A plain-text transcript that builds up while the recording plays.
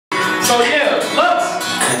So yeah, Lux.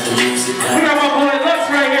 We got my boy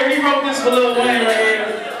Lux right here. He wrote this for Lil Wayne right here.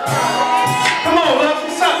 Come on, Lux,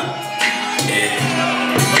 what's up?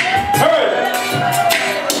 Heard it.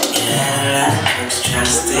 Trying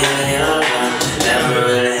to steal your love.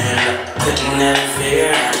 Never really end up, couldn't never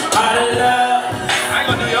figure out how to love. I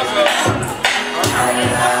ain't gonna do your stuff.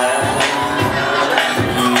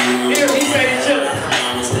 Here, he said he's chillin'.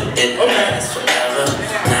 Okay.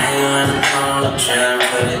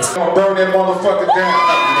 I'm gonna burn that motherfucker down.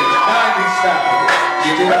 90s style.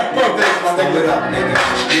 Get it up, birthday, my nigga. Get it up, nigga.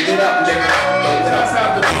 Get it up, nigga. That's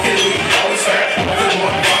how the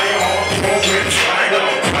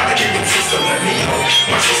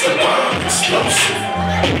my sister bomb, explosive.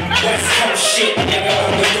 West Coast shit, nigga,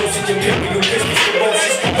 on the nose of imperial business,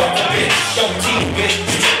 cirrhosis. Fuck a bitch, don't tease bitch,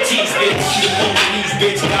 you don't believe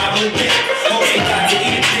bitch, God will get. Okay, got to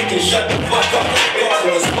eat a dick and shut the fuck up.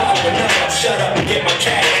 Y'all was following up, shut up and get my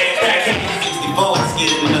cat back in 64, let's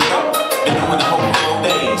get it in the throat. Been doing the whole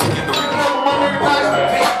days.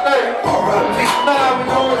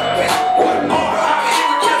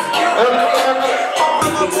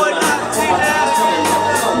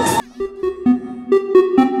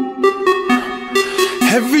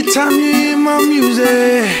 Every time you hear my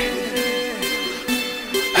music,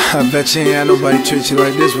 I bet you ain't had nobody treat you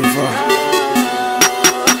like this before.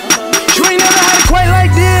 You ain't never had it quite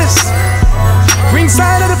like this.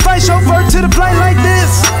 Ringside of the fight, chauffeur to the flight like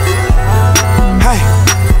this. Hey,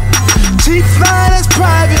 cheap fly, that's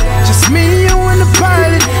private. Just me, you, and the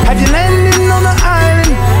pilot. Have you landing on the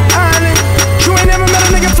island? You ain't never met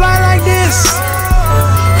a nigga fly like this.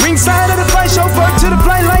 Ringside of the fight, chauffeur to the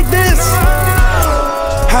flight like this.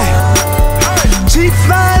 Hey, cheap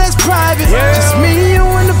fly, that's private. Just me, you,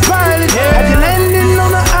 and the pilot. Have you landing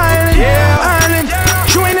on the island?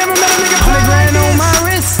 You ain't never met a nigga fly like this. On my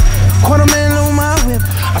wrist, $250,000 on my whip.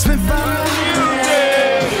 I spent 5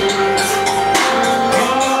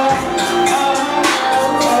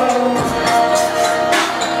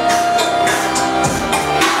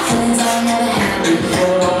 Feelings I never had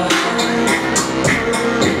before.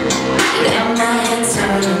 Now my head's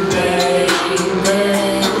turning.